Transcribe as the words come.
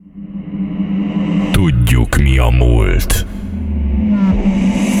Tudjuk, mi a múlt.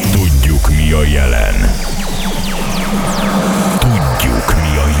 Tudjuk, mi a jelen. Tudjuk,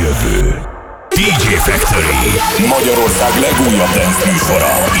 mi a jövő. DJ Factory, Magyarország legújabb dance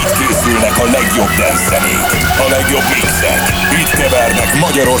műsora. Itt készülnek a legjobb dance zenék, a legjobb mixek. Itt kevernek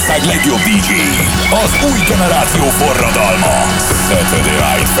Magyarország legjobb DJ-i. Az új generáció forradalma. Saturday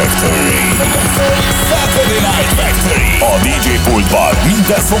Night Factory. Saturday Night Factory. A DJ pultban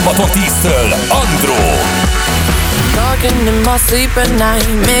minden szombaton 10-től Andro. Talking in my sleep at night,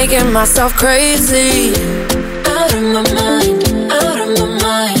 making myself crazy. Out of my mind, out of my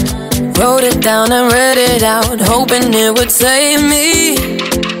mind. Wrote it down and read it out, hoping it would save me.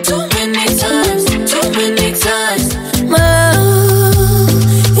 Too many times, too many times. My love,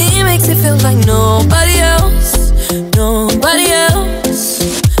 he makes it feel like nobody else, nobody else.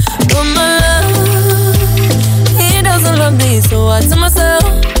 But my love, he doesn't love me, so I tell myself,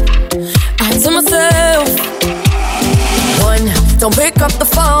 One, don't pick up the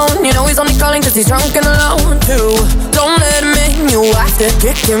phone, you know he's only calling cause he's drunk and alone. Two, don't let him in, you have to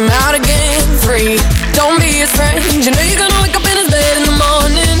kick him out again. Three, don't be his friend, you know you're gonna wake up in his bed in the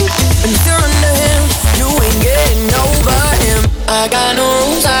morning. And if you're under him, you ain't getting over him. I got no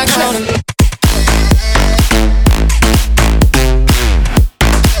rules, I count him.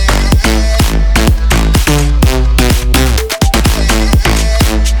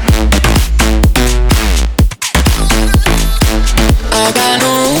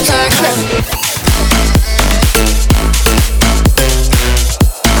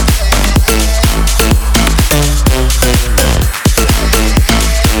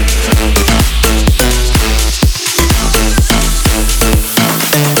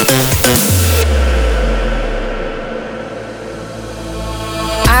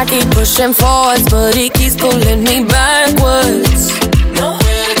 I keep pushing forwards, but he keeps pulling me backwards.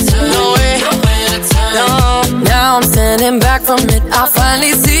 Nowhere to turn, nowhere to turn. No, now I'm standing back from it. I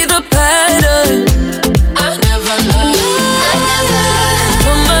finally see the pattern. I never loved.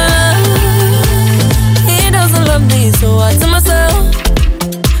 But my love, he doesn't love me, so I tell myself,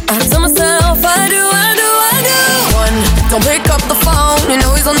 I do. One, don't pick up the phone, you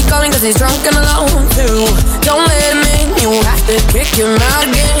know he's only calling cause he's drunk and alone. Two, don't let him in, you have to kick him out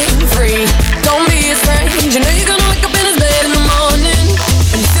again. Three, don't be his friend, you know you're gonna wake up in his bed in the morning.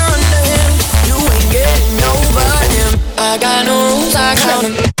 And if you're under him, you ain't getting over him. I got no rules, I count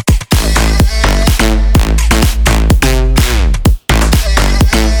him.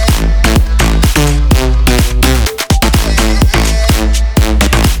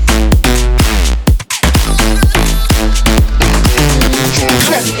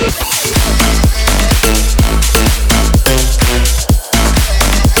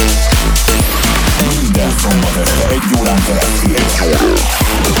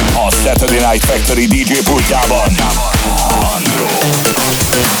 A Saturday Night Factory DJ pultjában Andro.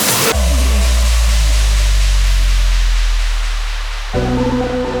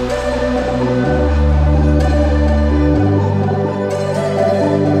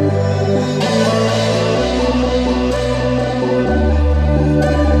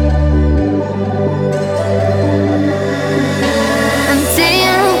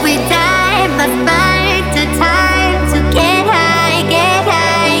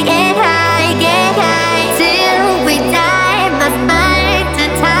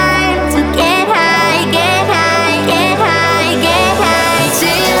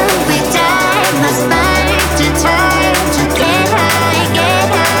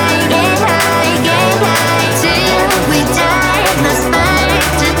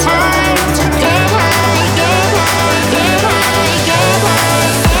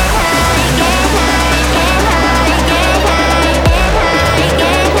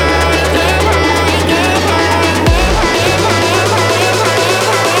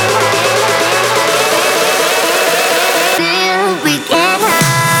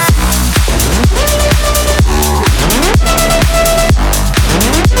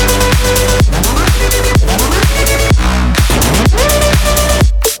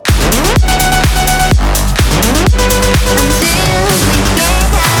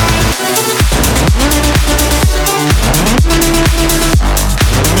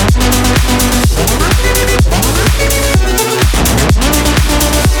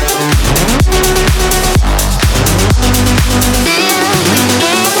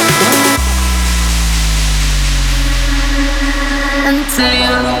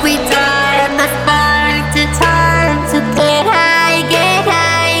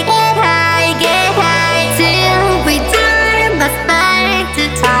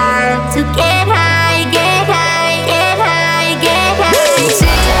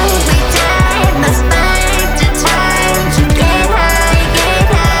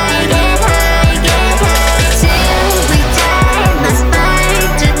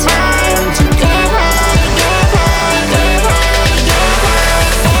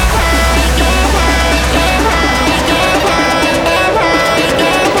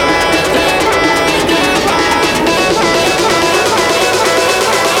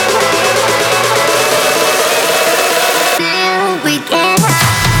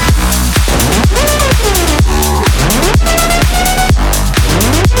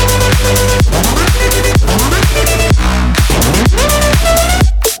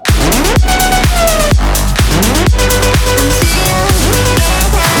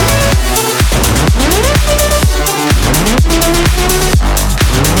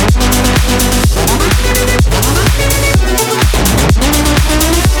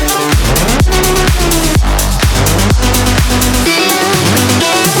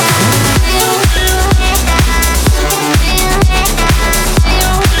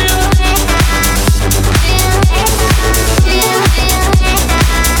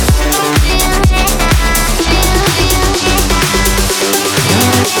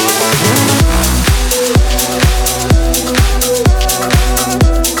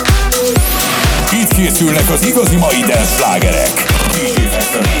 készülnek az igazi mai dance slágerek. DJ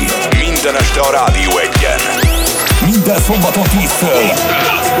Factory. Minden este a Rádió 1-en. Minden szombaton 10-től.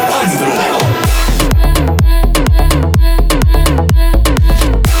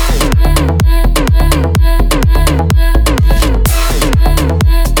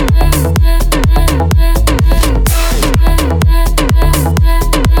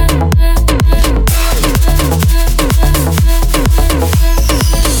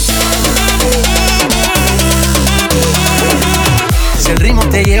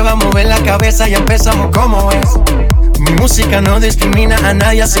 Te lleva a mover la cabeza y empezamos como es. Mi música no discrimina a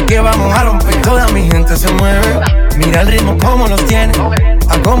nadie, así que vamos a romper. Toda mi gente se mueve, mira el ritmo como los tiene.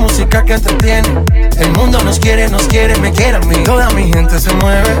 Hago música que entretiene. El mundo nos quiere, me quiere a mí. Toda mi gente se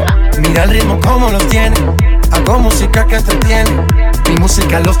mueve, mira el ritmo como los tiene. Hago música que entretiene. Mi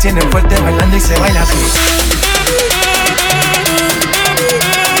música los tiene fuerte bailando y se baila así.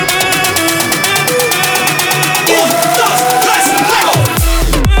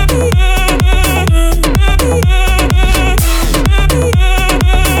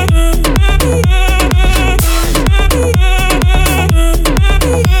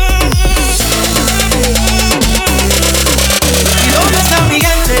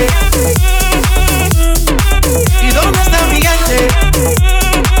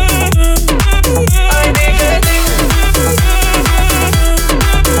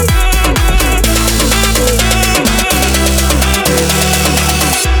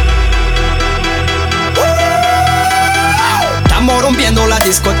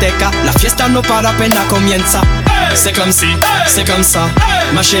 Discoteca, la fiesta no para apenas comienza. C'est comme si, c'est comme ça,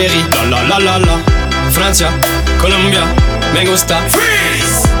 ma chérie. La la la la la. Francia, Colombia, me gusta.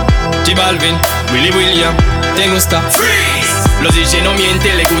 Freeze. J.Balvin, Wlliam, te gusta. Freeze. Los DJ no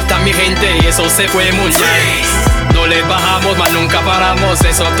mienten, le gusta a mi gente y eso se fue muy bien. No le bajamos, mas nunca paramos,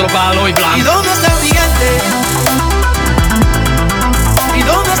 es otro palo y blanco. ¿Y dónde está el gigante? ¿Y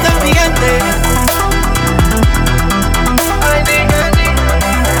dónde está el gigante?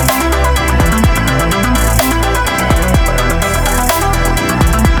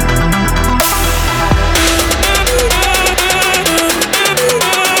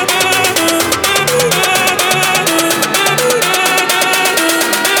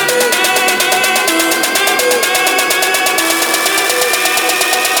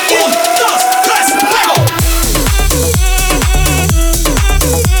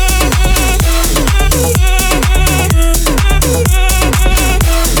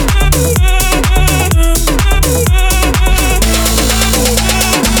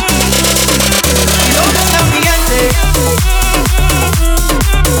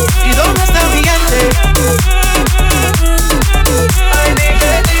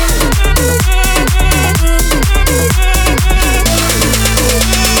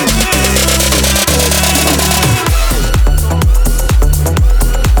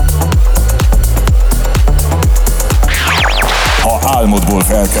 Álmodból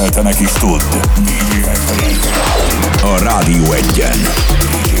felkeltenek is tudd. DJ Factory. A Rádió 1-en.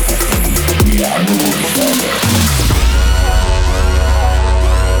 DJ Factory. Mi álmodból is felkeltenek.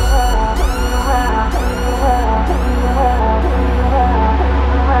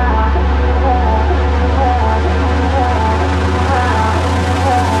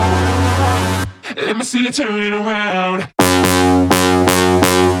 Let me see you turning around.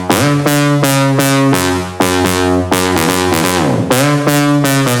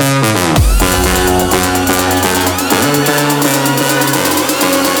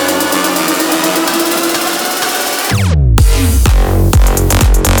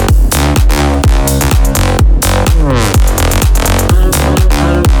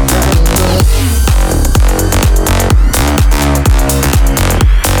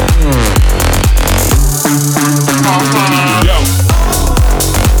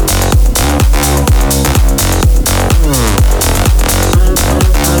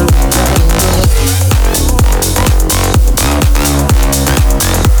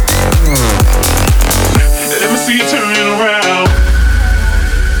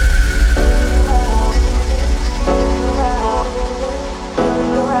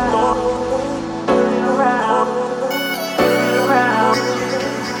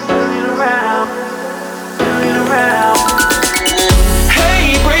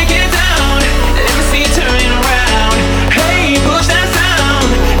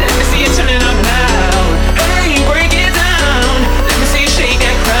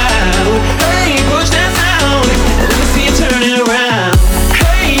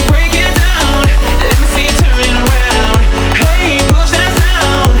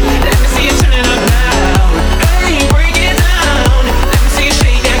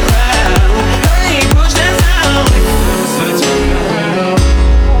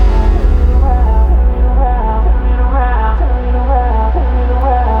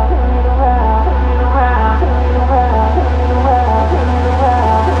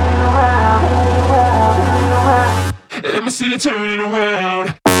 it turning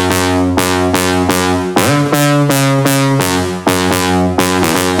around.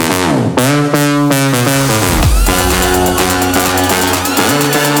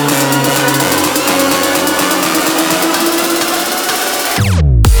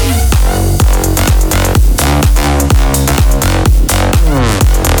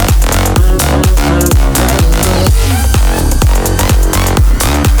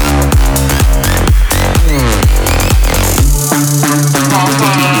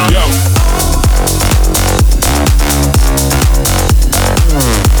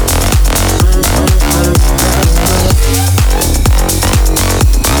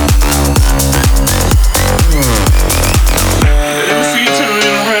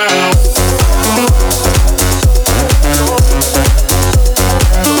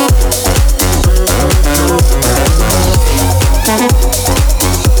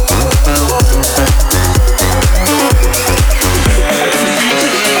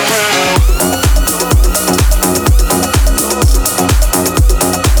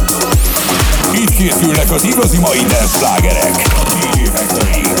 Az igazi mai dance slágerek. DJ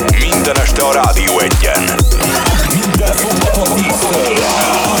Factory. Minden este a Rádió 1-en. Minden szombaton 10-től.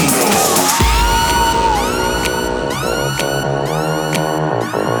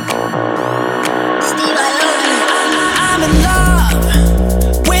 I'm in love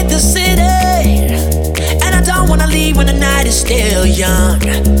with the city, and I don't wanna leave when the night is still young.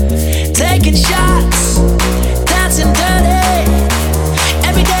 Taking shots, dancing dirty,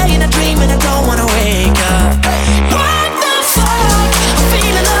 every day in a dream and I don't wanna wake up. What the fuck? I'm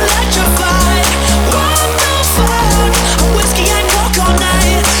feeling electrified. What the fuck? A whiskey and coke all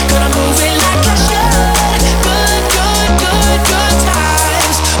night. Gonna move it like I should. Good, good, good, good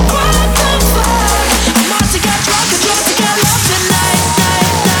times. What the fuck? I'm out to get drunk and drunk to get love tonight.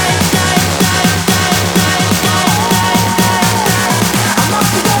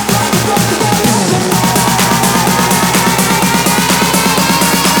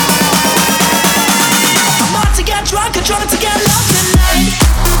 I'm out to get drunk and drunk to get love tonight.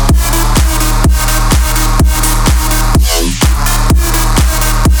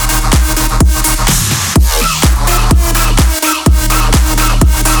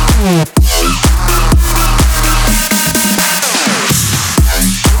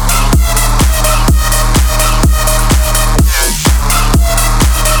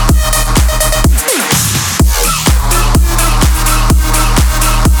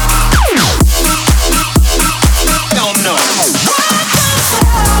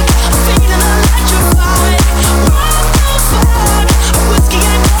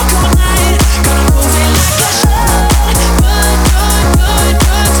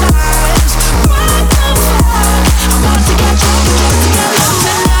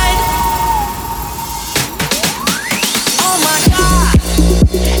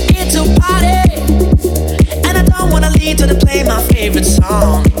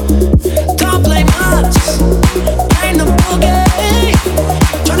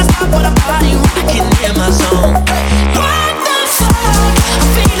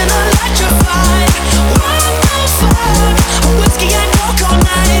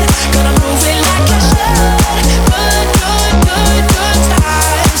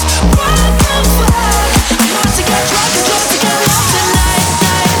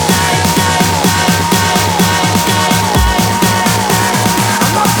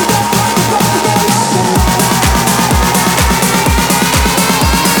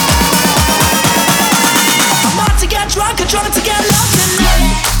 Drunk and drunk to get love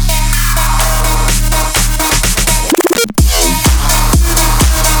tonight.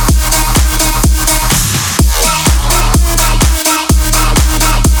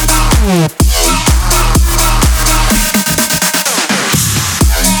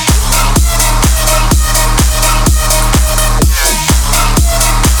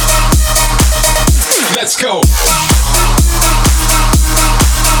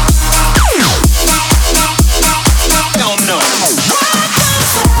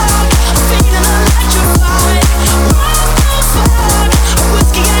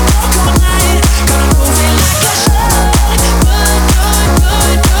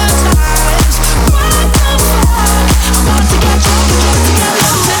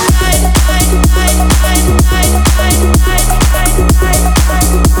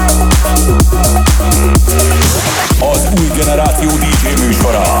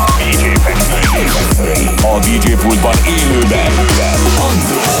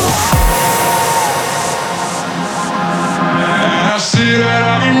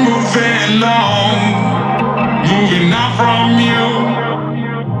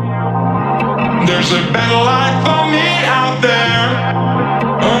 There's a better life for me out there.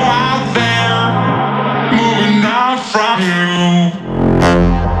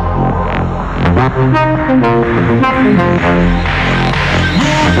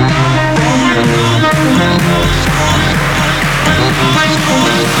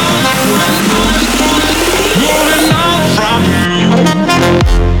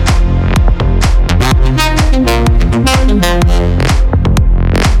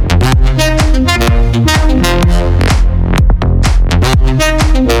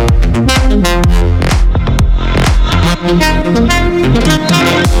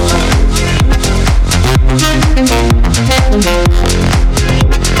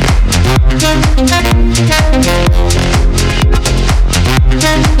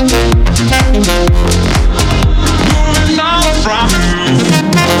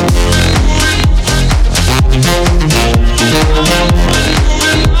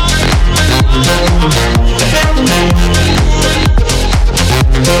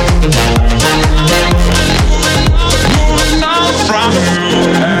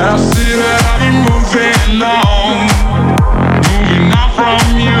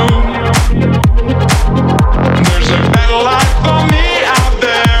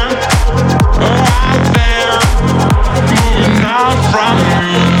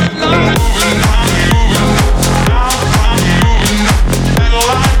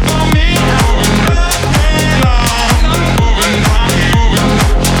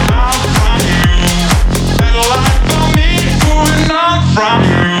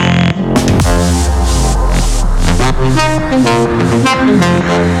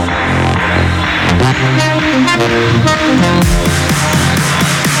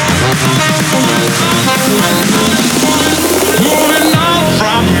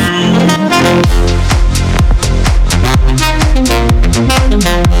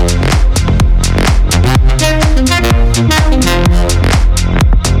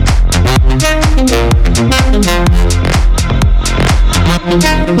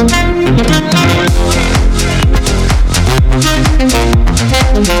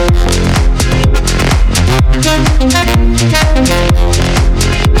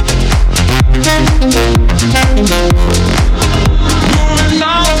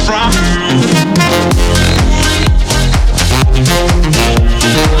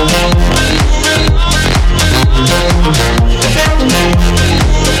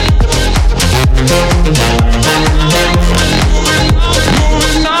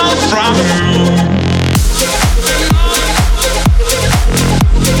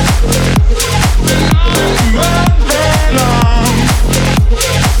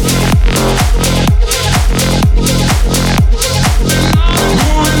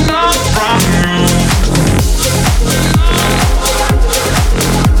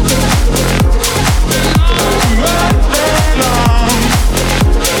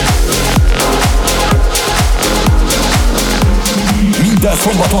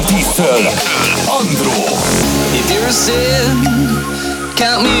 Szombaton 10-től Andro. If you're a sin,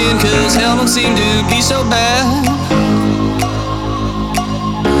 count me in, cause hell don't seem to be so bad.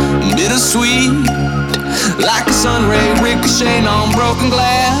 Bittersweet, like a sun ray ricocheting on broken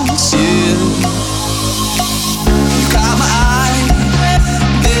glass, yeah. You caught my eye,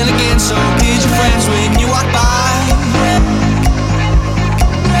 then again so did your friends when you walked by.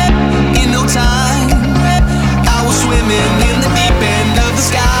 In no time, I was swimming in the deep end of the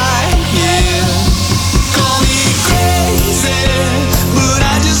sky, yeah. Call me crazy, but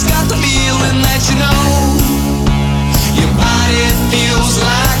I just got the feeling that you know your body feels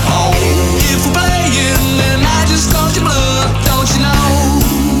like home. If we're playing, then I just called your bluff, don't you know?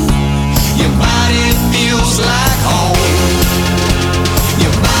 Your body feels like home.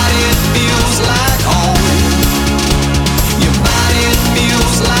 Your body feels like home. Your body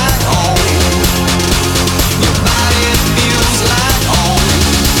feels like home. Your body feels like home.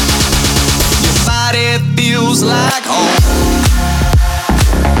 Your body feels like home.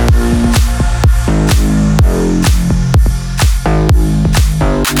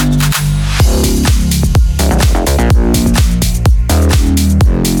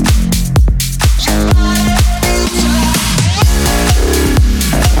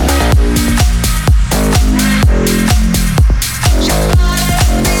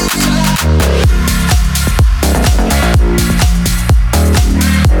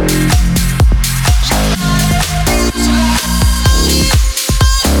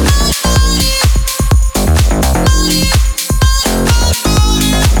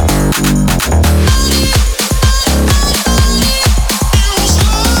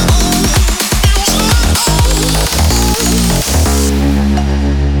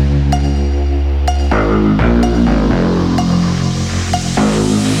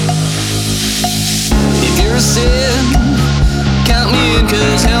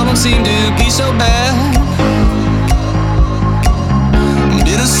 don't seem to be so bad.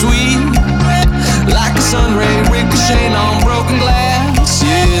 Bittersweet, like a sun ray ricocheting on broken glass,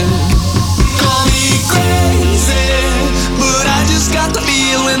 yeah. Call me crazy, but I just got the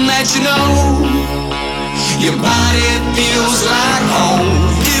feeling that you know your body feels like home.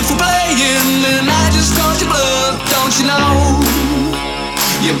 If we're playing, then I just caught your bluff, don't you know?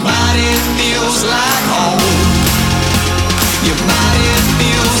 Your body feels like home. Your body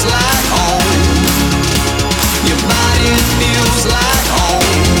feels like home. Your body feels like home.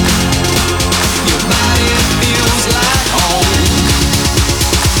 Your body feels like home.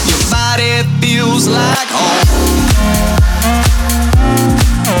 Your body feels like home.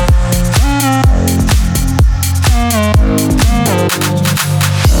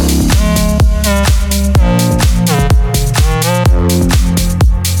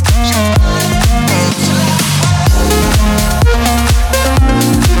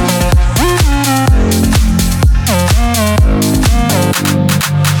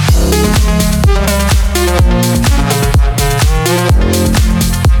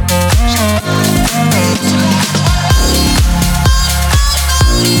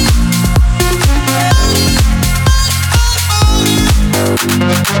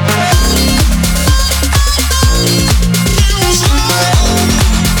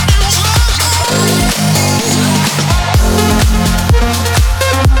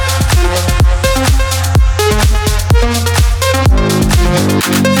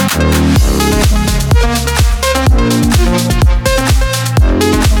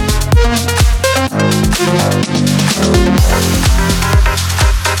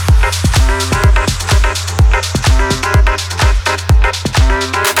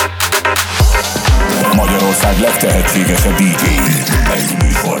 legtehetségesebb DJ-t egy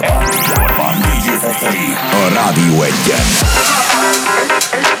műsorban. DJ Factory a Rádió Egyen.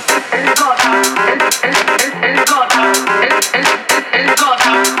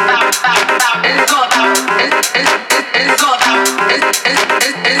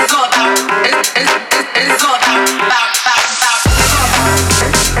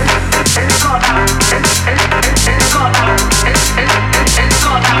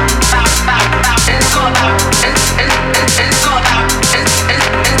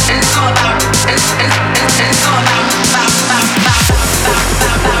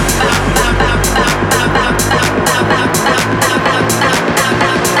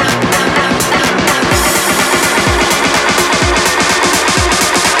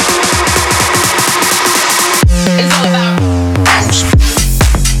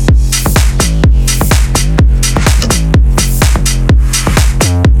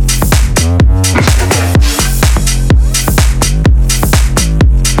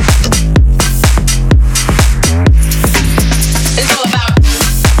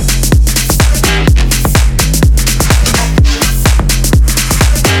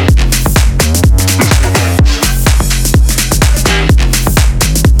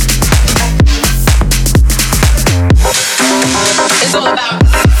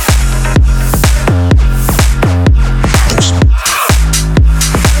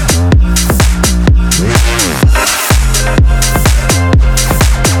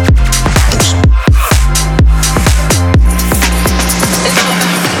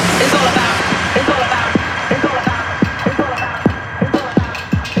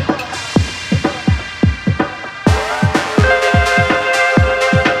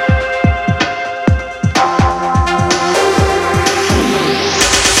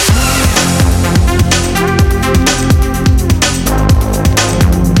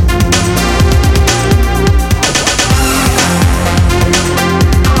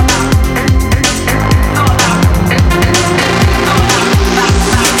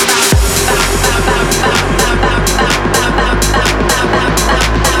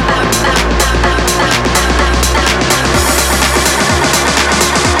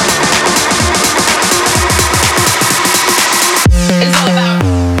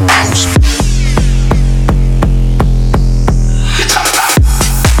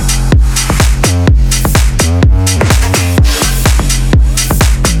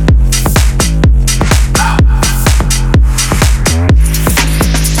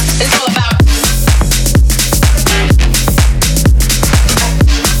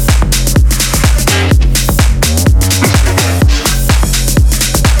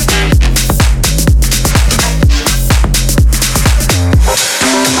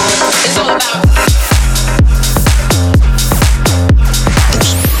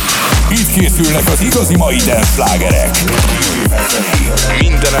 Készülnek az igazi mai dance slágerek.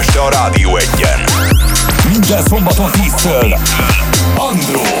 Minden este a Rádió Egyen. Minden szombaton 10-től.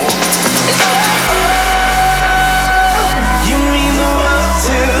 Andró.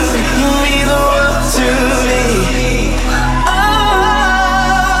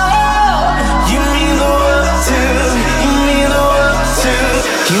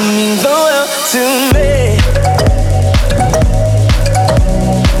 mean the world to me.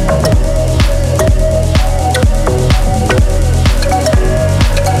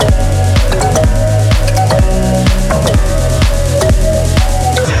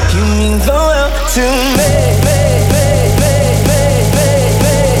 You mean the world to me.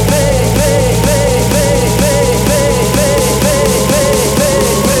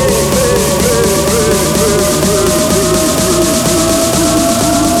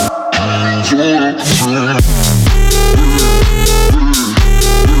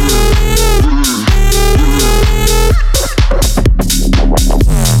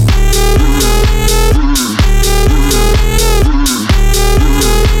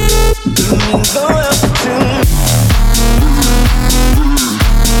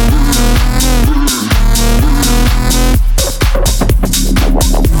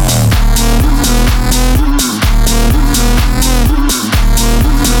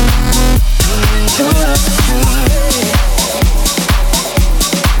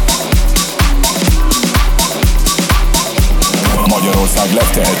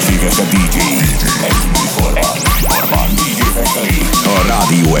 legtehetségesebb DJ. Egy műsorban, DJ Factory, a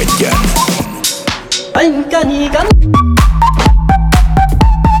Rádió 1-en.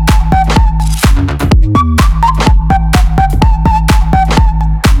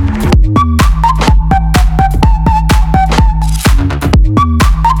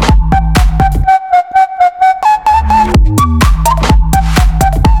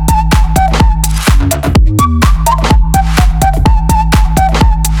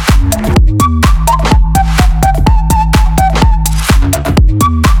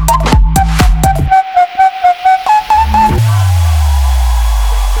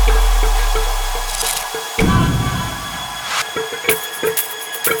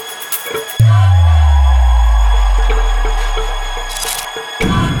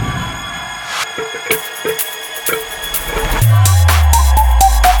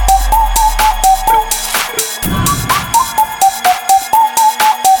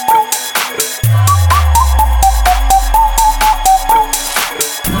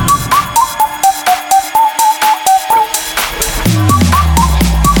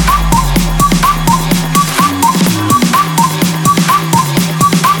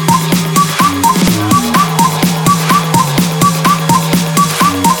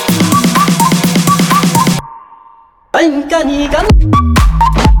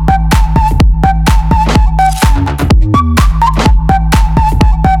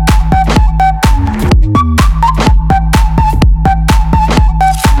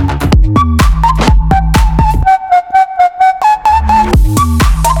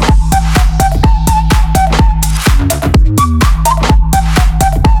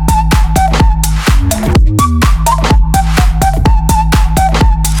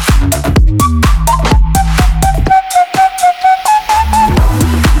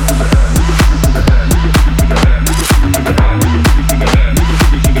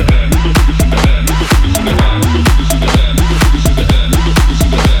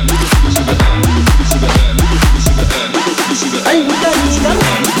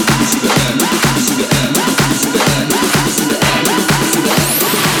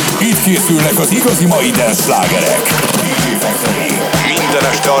 Készülnek az igazi mai dance slágerek. DJ Factory. Minden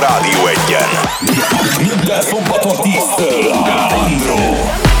este a Rádió 1-en. Minden szombaton 10-től. Andro.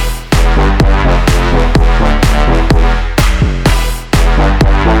 We'll be right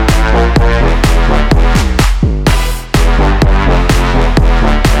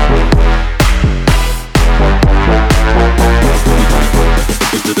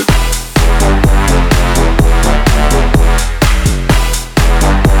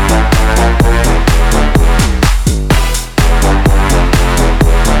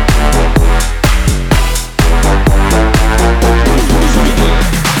back.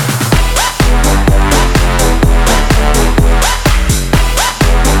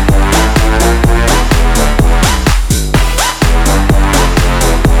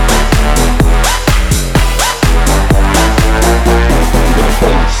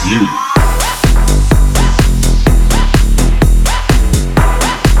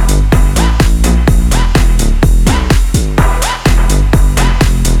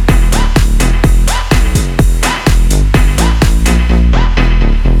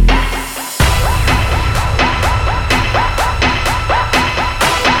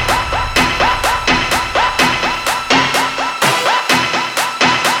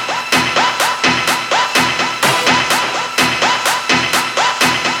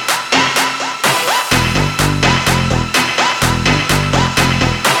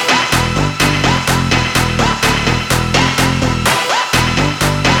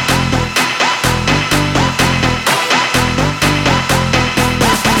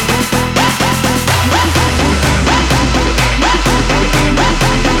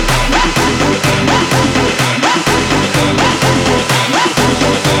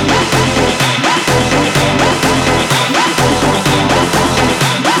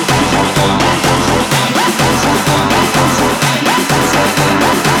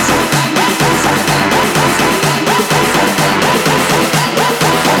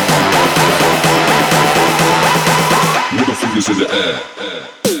 the air.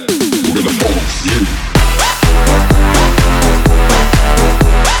 We're gonna pose you.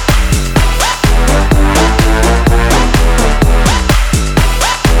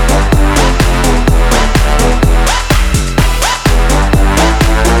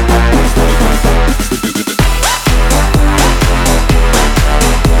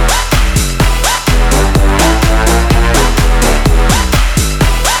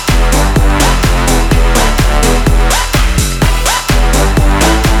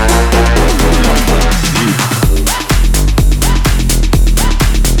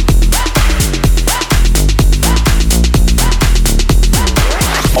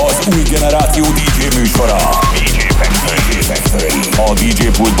 Új generáció DJ műsora DJ Factory. A DJ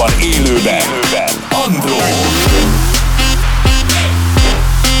pultban élőben Andro.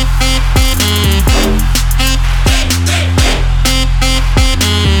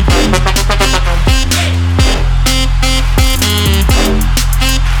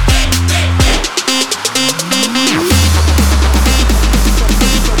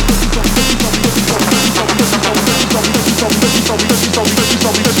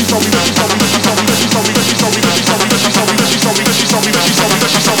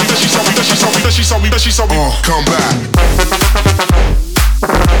 She saw me, come back.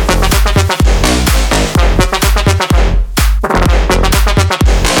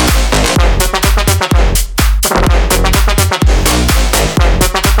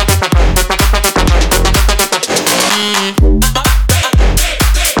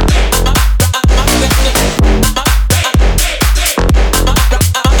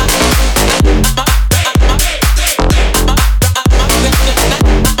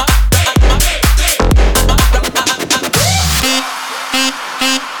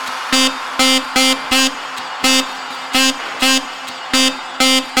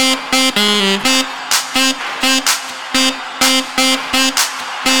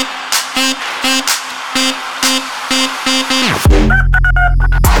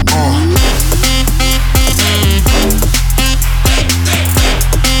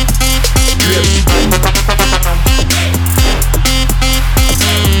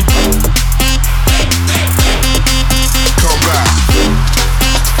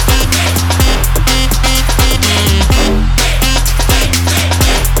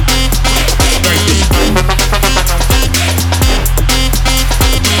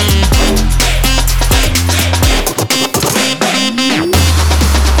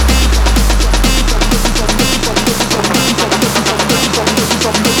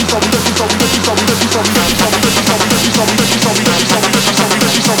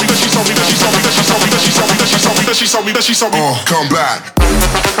 She saw me, come back.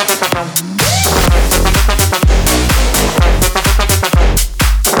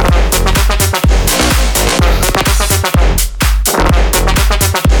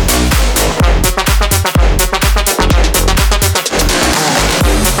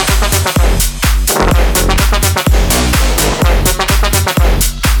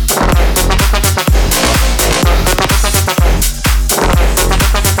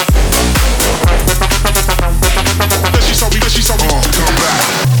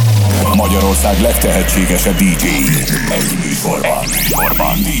 Magyarország legtehetségesebb DJ-i egy műsorban.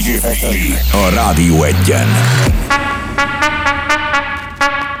 DJ Factory a Rádió Egyen.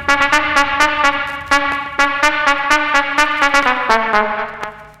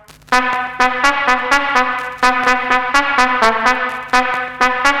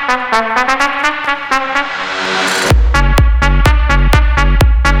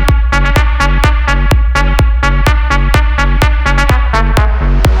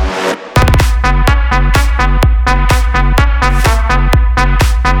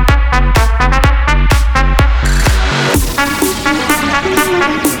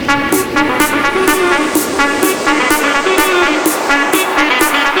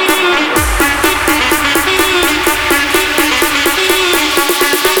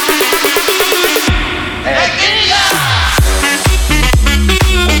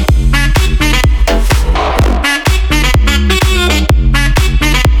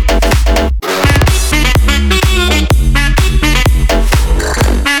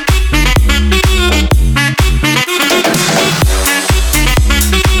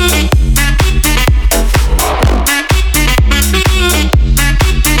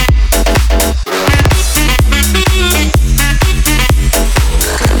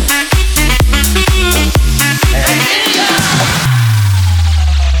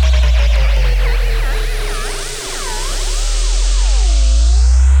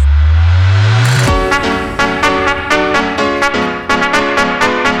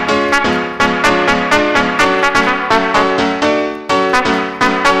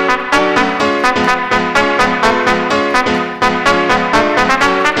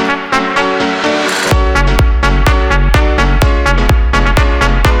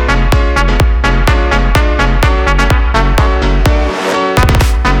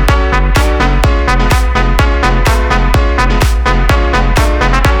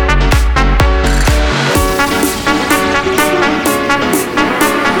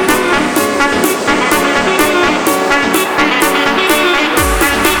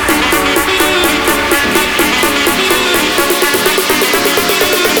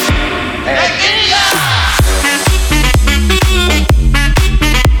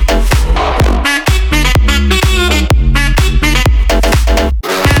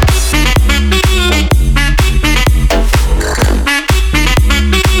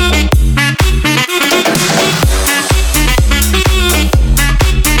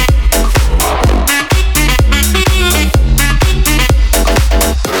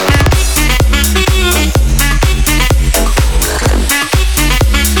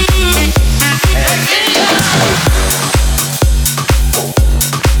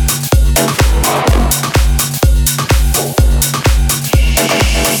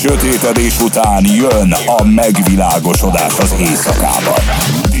 ébredés után jön a megvilágosodás az éjszakában.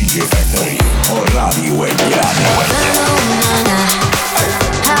 DJ Factory, a Rádió 1.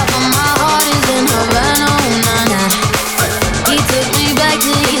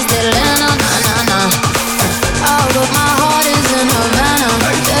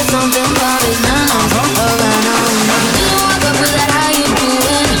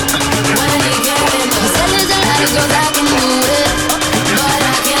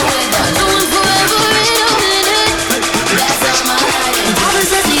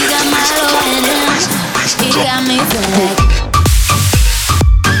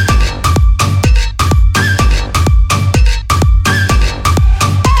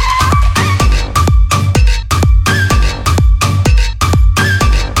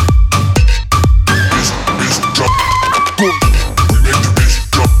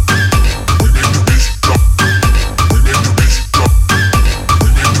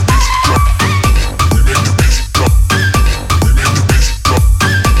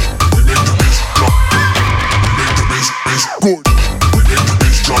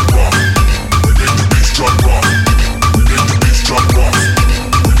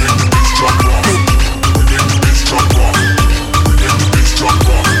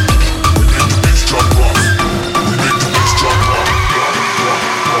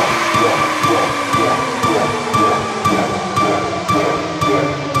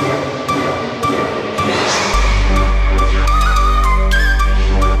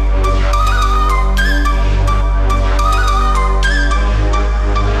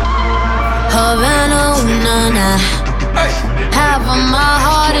 Half of my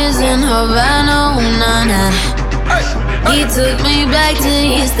heart is in Havana, na-na. He took me back to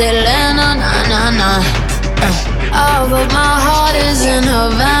East Atlanta, na-na-na. All of my heart is in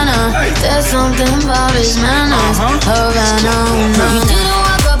Havana. There's something about his manners, Havana. Didn't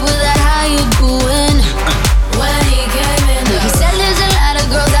walk up with that, how you doing? When he came in, he said there's a lot of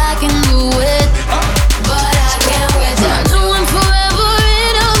girls I can do it, but I can't wait. I'm doing forever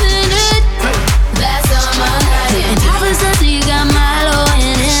in a minute. That's all my life. And Papa says he got my love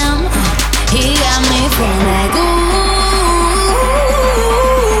in him. He got me feeling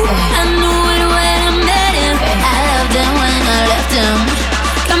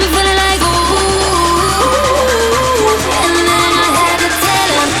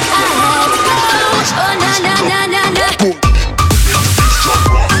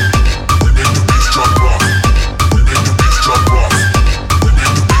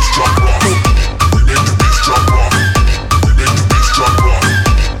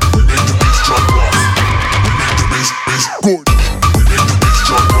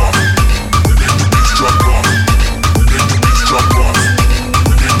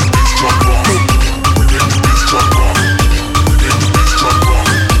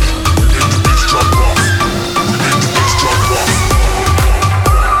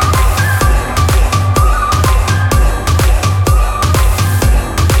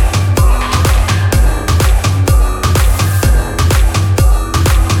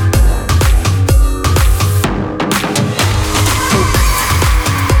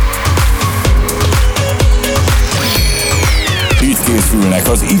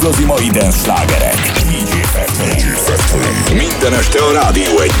like az igazi mai dance slágerek. DJ Factory. Minden este a Rádió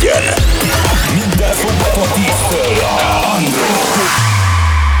 1-en. Minden szombaton 10-től a N-Drix.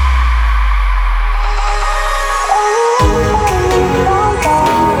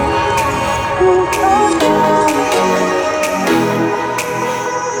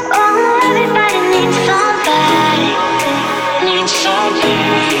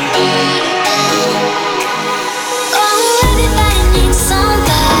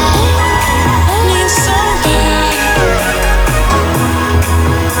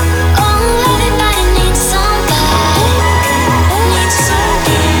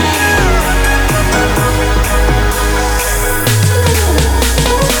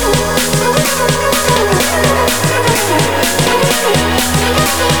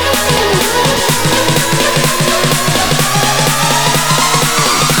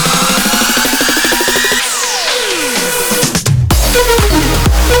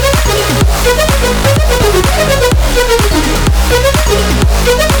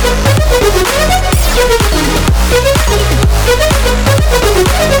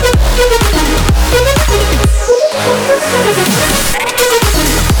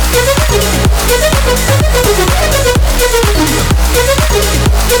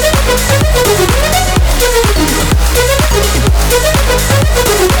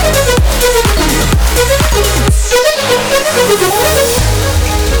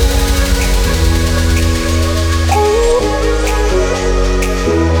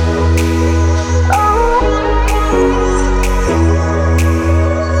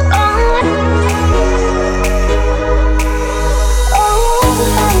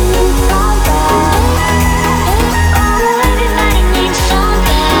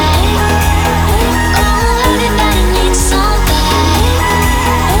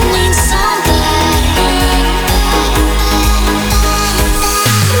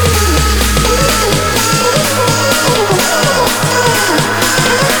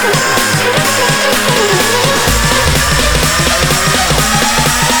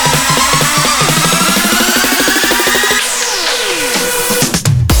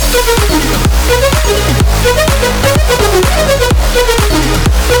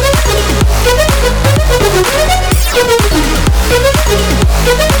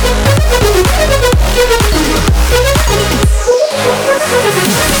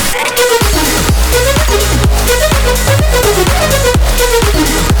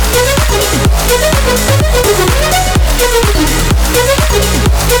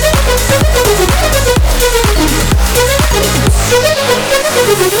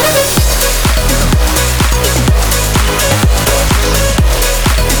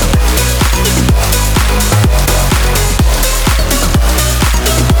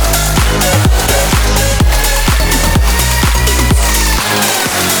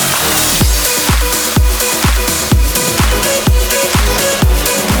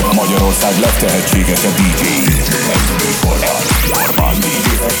 világ legtehetségesebb DJ-i. A DJ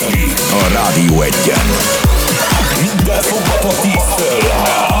Factory a Rádió 1-en. Minden szombaton 10-től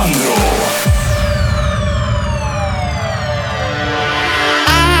Andro.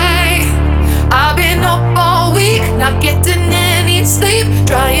 I've been up all week, not getting any sleep,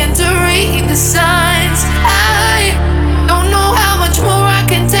 trying to read the signs. I don't know how much more I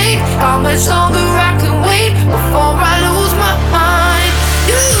can take, how much longer I can wait before I lose my mind.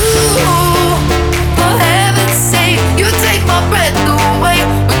 You, for heaven's sake, you take my breath away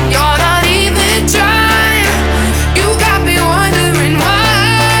when you're not even trying. You got me wondering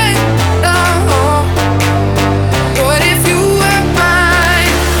why. Oh, what if you were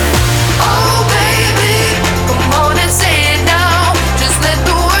mine? Oh baby, come on and say it now. Just let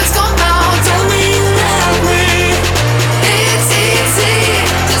the words come out. Tell me you love me. It's easy,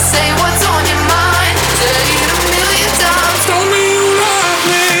 just say what's on your mind. Say it a million times. Tell me you love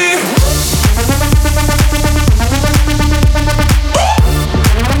me.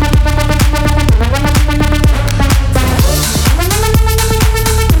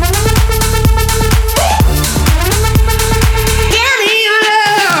 Give me your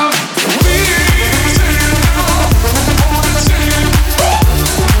love.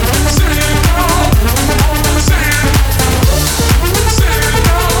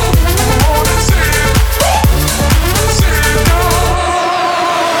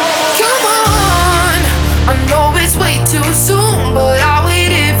 Come on, I know it's way too soon, but I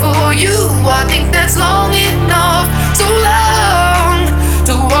waited for you. I think that's long enough. So long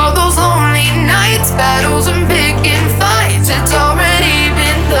to all those lonely nights, battles and picking fights. It's already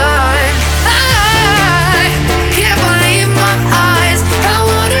been done. I can't believe my eyes. How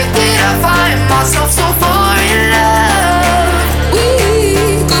on earth did I find myself so far in love? We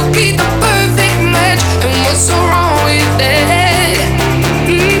could be the perfect match, and what's so wrong with that?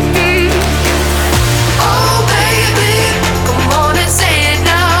 Oh baby, come on and say it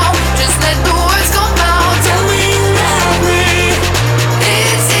now. Just let the words come out. Tell me you love me.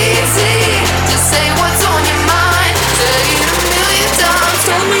 It's easy, just say what's on your mind. Say it a million times.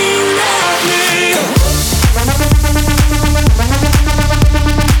 Tell me you love me.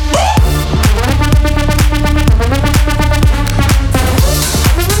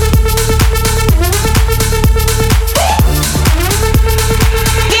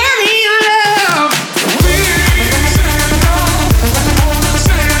 Give me your love.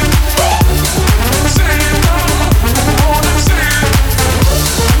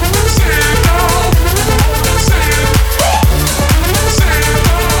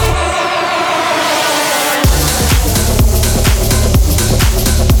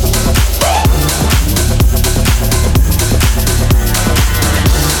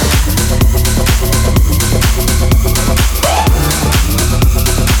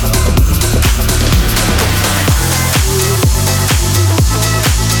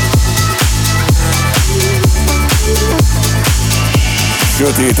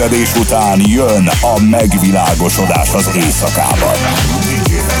 Sötétedés után jön a megvilágosodás az éjszakában.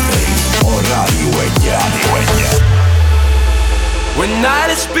 DJ Factory a Rádió 1-en. When night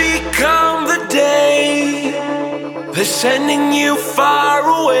has become the day, they're sending you far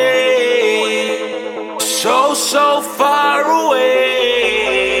away, so, so far away.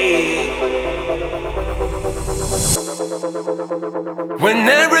 When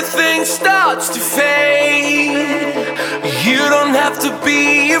everything starts to fade, you don't have to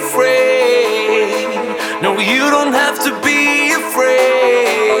be afraid. No, you don't have to be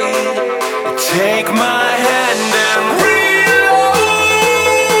afraid. Take my hand and reload.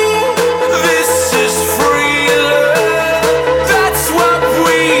 This is free love. That's what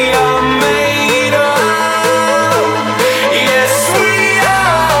we are made of. Yes, we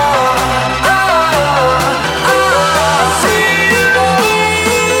are. Free love.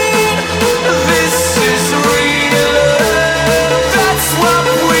 This is real love. That's what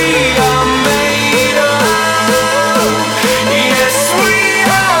we are made of. Yes, we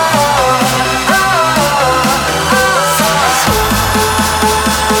are.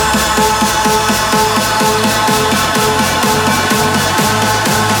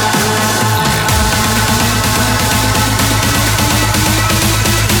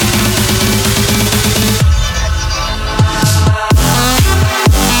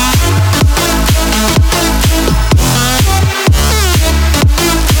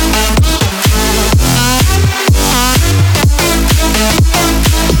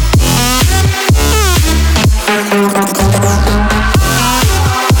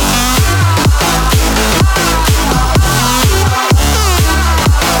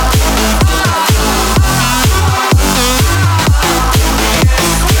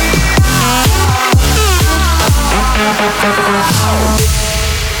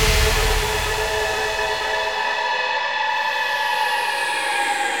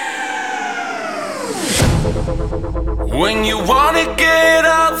 When you wanna get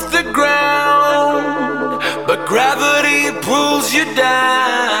off the ground, but gravity pulls you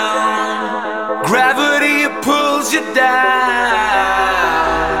down. Gravity pulls you down.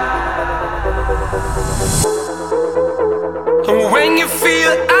 And when you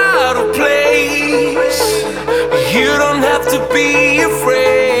feel out of place, you don't have to be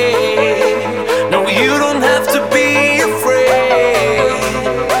afraid. No, you don't have to be afraid.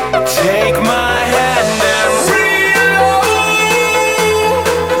 Take my hand and reload.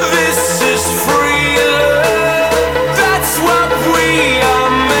 This is free love. That's what we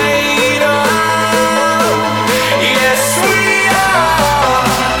are made of. Yes, we are.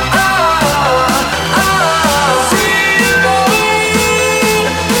 Reload.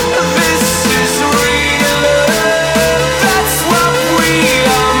 This is real love. That's what we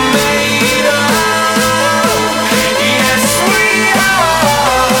are made of. Yes, we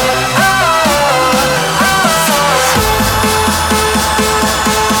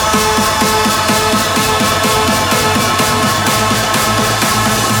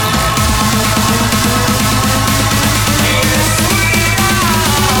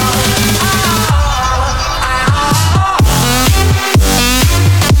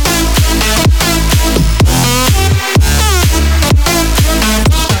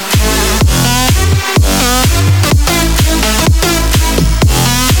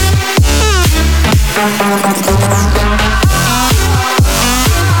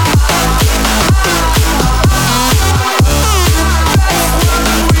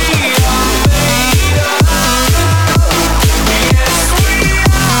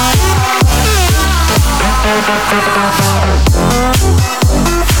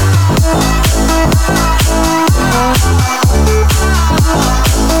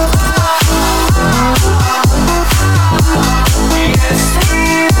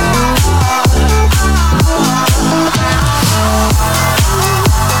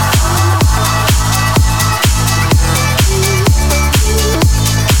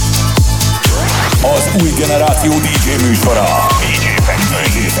Az új generáció DJ műsora. DJ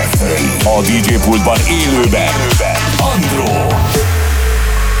Factory. A DJ pultban élőben. Andro.